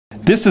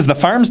This is the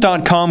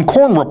Farms.com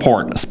Corn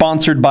Report,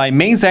 sponsored by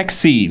Maizex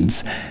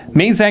Seeds.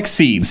 Maizex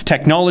Seeds,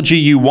 technology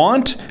you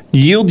want,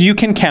 yield you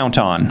can count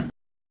on.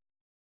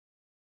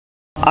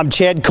 I'm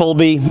Chad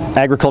Colby,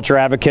 agriculture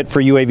advocate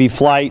for UAV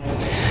Flight.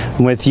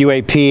 I'm with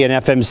UAP and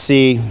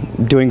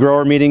FMC doing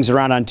grower meetings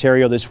around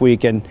Ontario this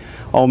week, and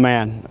oh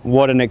man,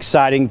 what an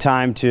exciting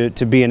time to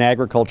be in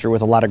agriculture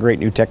with a lot of great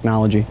new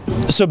technology.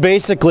 So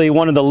basically,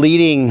 one of the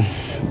leading,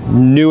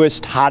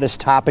 newest, hottest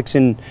topics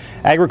in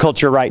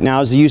agriculture right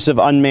now is the use of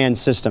unmanned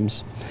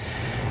systems.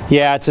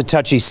 Yeah, it's a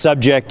touchy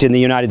subject in the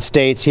United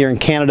States. Here in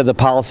Canada, the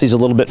policy is a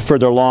little bit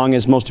further along,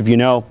 as most of you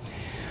know.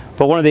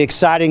 But one of the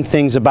exciting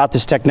things about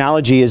this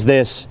technology is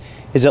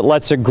it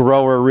lets a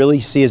grower really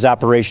see his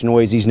operation in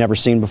ways he's never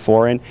seen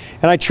before. And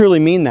I truly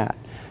mean that.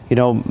 You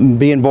know,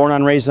 being born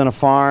and raised on a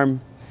farm,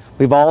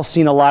 we've all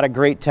seen a lot of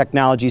great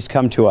technologies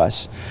come to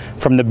us.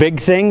 From the big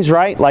things,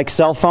 right, like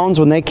cell phones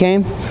when they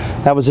came,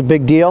 that was a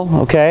big deal,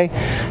 okay,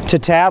 to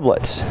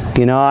tablets.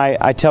 You know,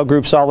 I tell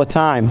groups all the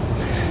time,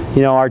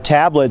 you know, our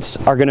tablets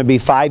are going to be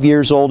 5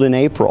 years old in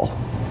April.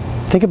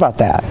 Think about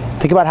that.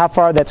 Think about how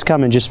far that's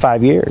come in just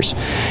 5 years.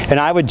 And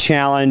I would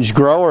challenge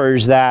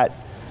growers that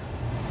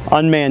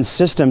unmanned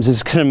systems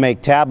is going to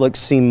make tablets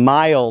seem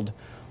mild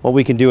what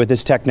we can do with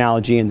this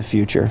technology in the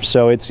future.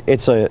 So it's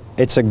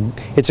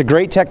a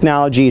great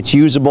technology. It's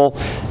usable.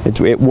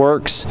 It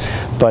works.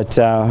 But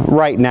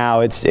right now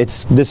this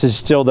is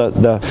still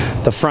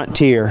the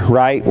frontier,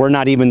 right? We're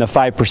not even the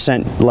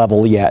 5%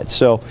 level yet.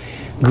 So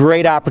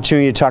great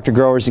opportunity to talk to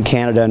growers in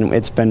Canada, and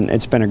it's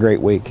been a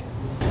great week.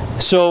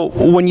 So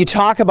when you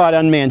talk about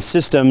unmanned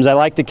systems, I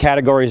like to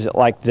categorize it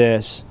like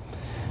this.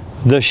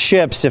 The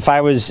ships, if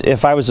I was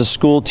a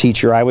school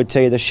teacher, I would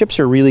tell you the ships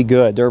are really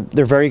good.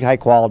 They're very high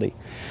quality.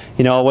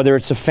 You know, whether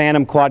it's a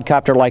Phantom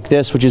quadcopter like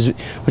this, which is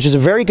a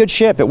very good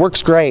ship. It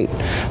works great.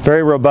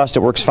 Very robust, it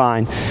works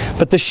fine.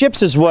 But the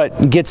ships is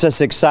what gets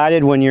us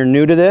excited when you're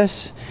new to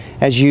this.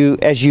 As you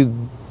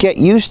get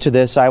used to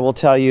this, I will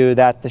tell you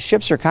that the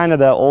ships are kind of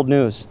the old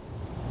news.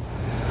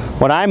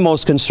 What I'm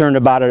most concerned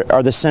about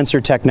are the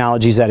sensor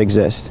technologies that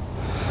exist.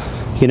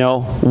 You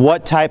know,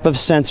 what type of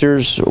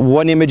sensors,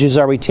 what images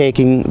are we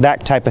taking,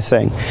 that type of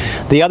thing.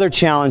 The other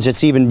challenge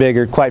that's even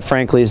bigger, quite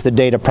frankly, is the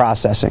data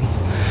processing.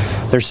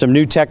 There's some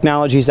new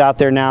technologies out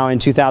there now in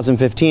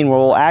 2015 where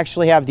we'll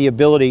actually have the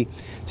ability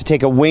to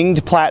take a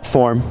winged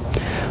platform,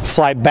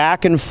 fly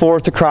back and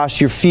forth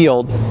across your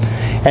field,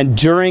 and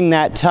during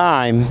that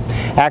time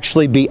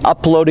actually be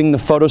uploading the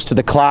photos to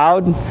the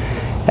cloud.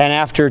 And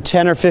after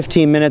 10 or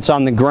 15 minutes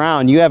on the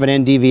ground, you have an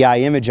NDVI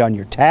image on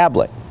your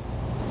tablet.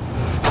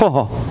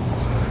 Whoa,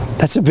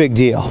 that's a big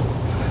deal.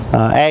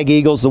 Ag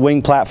Eagle's the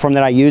wing platform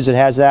that I use. It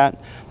has that.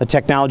 The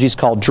technology is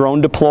called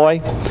Drone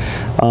Deploy.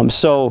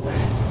 So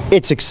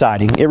it's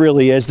exciting. It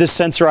really is. This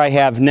sensor I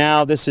have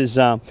now, this is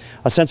a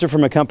sensor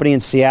from a company in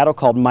Seattle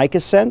called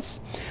Maizex.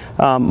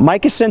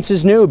 Maizex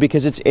is new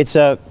because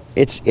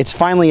it's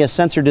finally a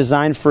sensor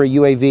designed for a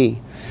UAV.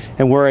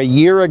 And where a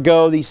year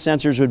ago these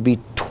sensors would be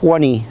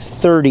 $20,000,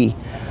 $30,000,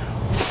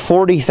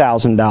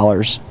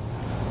 $40,000.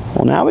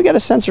 Well, now we got a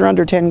sensor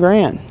under 10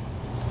 grand.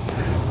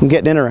 I'm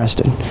getting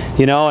interested,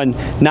 you know, and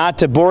not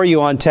to bore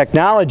you on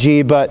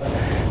technology, but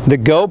the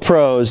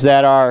GoPros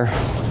that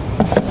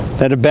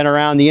have been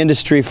around the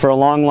industry for a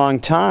long, long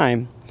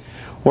time,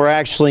 we're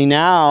actually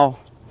now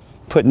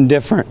putting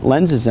different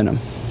lenses in them.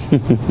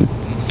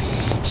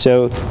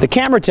 So the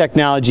camera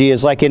technology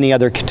is like any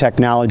other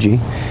technology.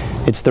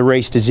 It's the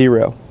race to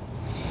zero.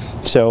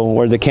 So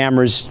where the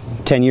cameras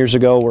 10 years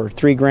ago were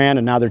 3 grand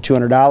and now they're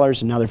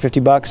 $200 and now they're 50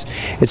 bucks,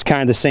 it's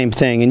kind of the same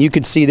thing. And you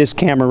can see this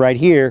camera right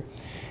here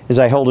as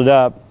I hold it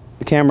up.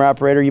 The camera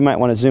operator, you might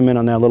want to zoom in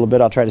on that a little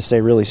bit. I'll try to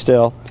stay really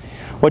still.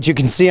 What you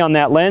can see on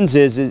that lens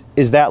is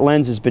that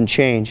lens has been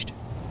changed.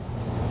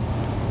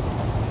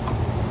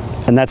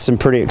 And that's some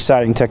pretty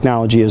exciting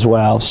technology as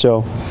well.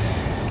 So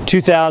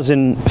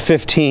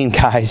 2015,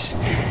 guys,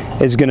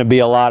 is going to be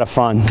a lot of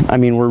fun. I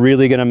mean, we're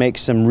really going to make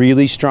some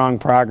really strong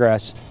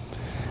progress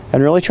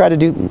and really try to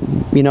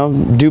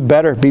do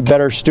better, be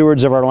better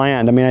stewards of our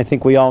land. I mean, I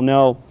think we all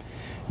know,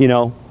 you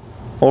know,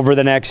 over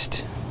the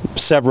next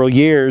several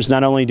years,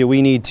 not only do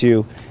we need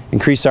to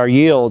increase our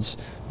yields,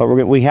 but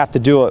we have to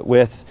do it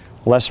with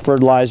less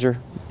fertilizer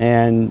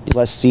and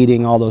less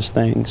seeding, all those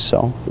things.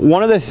 So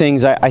one of the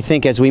things I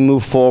think as we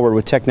move forward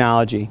with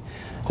technology,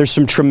 there's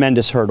some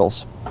tremendous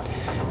hurdles.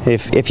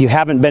 If you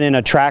haven't been in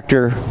a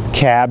tractor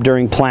cab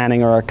during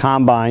planting or a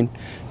combine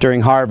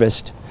during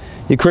harvest,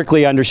 you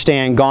quickly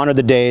understand gone are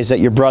the days that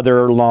your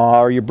brother-in-law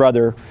or your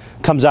brother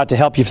comes out to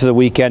help you for the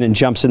weekend and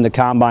jumps in the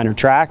combine or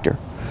tractor.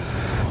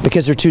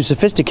 Because they're too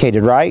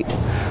sophisticated, right?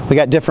 We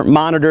got different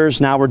monitors,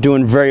 now we're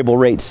doing variable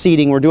rate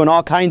seeding, we're doing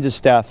all kinds of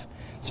stuff.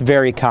 It's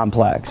very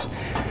complex.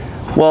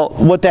 Well,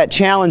 what that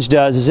challenge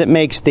does is it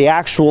makes the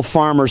actual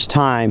farmer's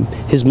time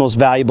his most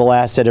valuable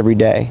asset every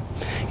day.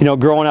 You know,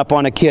 growing up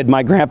on a kid,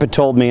 my grandpa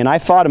told me, and I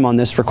fought him on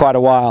this for quite a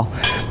while,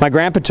 my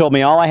grandpa told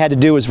me all I had to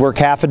do was work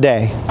half a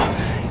day.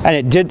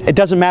 And it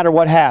doesn't matter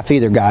what half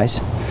either, guys.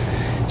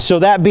 So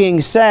that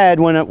being said,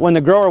 when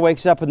the grower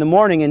wakes up in the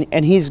morning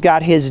and he's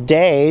got his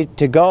day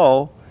to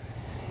go,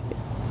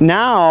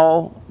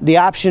 now the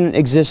option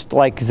exists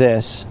like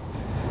this.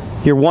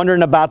 You're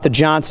wondering about the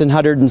Johnson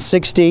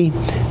 160,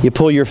 you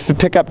pull your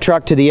pickup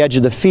truck to the edge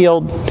of the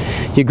field,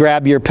 you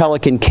grab your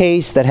Pelican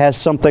case that has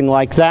something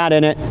like that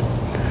in it,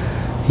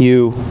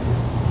 you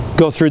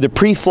go through the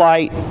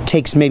pre-flight,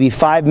 takes maybe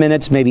 5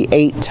 minutes, maybe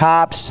 8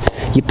 tops,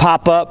 you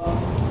pop up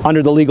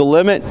under the legal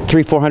limit,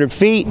 300-400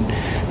 feet,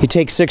 you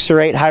take 6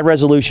 or 8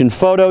 high-resolution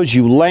photos,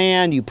 you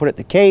land, you put it in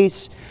the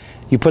case,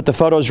 you put the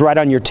photos right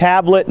on your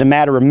tablet in a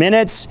matter of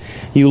minutes,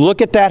 you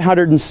look at that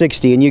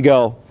 160 and you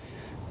go,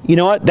 you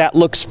know what, that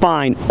looks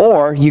fine.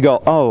 Or you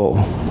go, oh,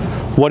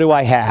 what do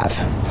I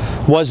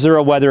have? Was there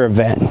a weather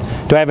event?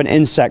 Do I have an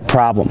insect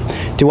problem?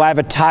 Do I have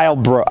a tile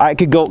bro? I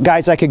could go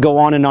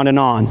on and on and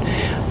on.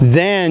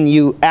 Then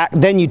you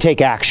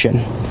take action.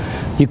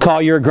 You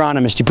call your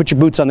agronomist, you put your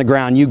boots on the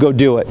ground, you go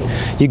do it.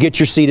 You get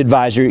your seed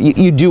advisor,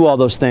 you do all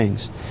those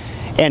things.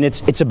 And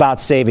it's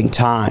about saving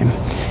time.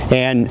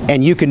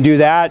 And you can do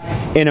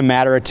that in a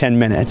matter of 10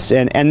 minutes.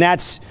 And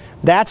that's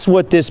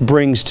what this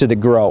brings to the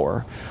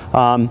grower.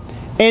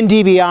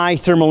 NDVI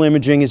thermal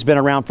imaging has been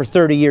around for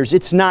 30 years.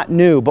 It's not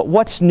new, but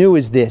what's new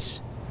is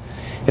this.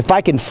 If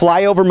I can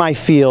fly over my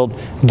field,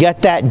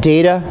 get that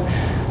data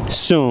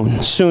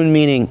soon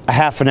meaning a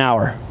half an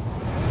hour,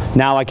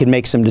 now I can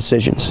make some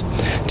decisions.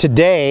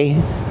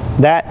 Today,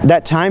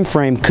 that time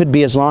frame could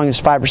be as long as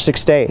 5 or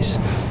 6 days.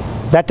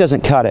 That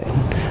doesn't cut it.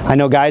 I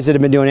know guys that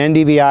have been doing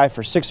NDVI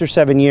for 6 or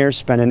 7 years,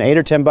 spending $8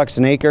 or $10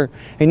 an acre.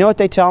 And you know what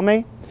they tell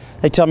me?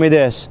 They tell me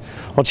this,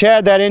 well,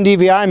 Chad, that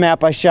NDVI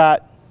map I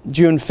shot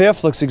June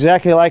 5th looks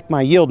exactly like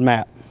my yield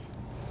map.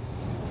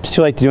 It's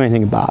too late to do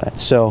anything about it.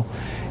 So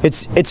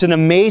it's an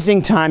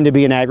amazing time to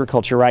be in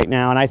agriculture right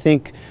now, and I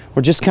think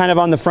we're just kind of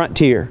on the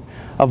frontier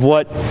of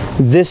what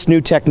this new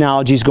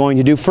technology is going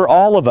to do for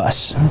all of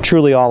us,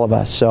 truly all of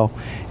us. So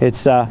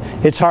it's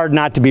hard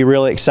not to be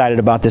really excited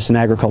about this in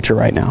agriculture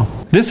right now.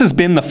 This has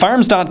been the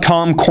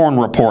Farms.com Corn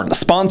Report,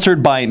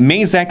 sponsored by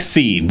Maizex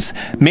Seeds.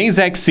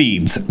 Maizex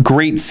Seeds,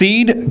 great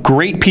seed,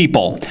 great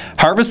people.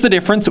 Harvest the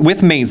difference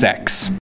with Maizex.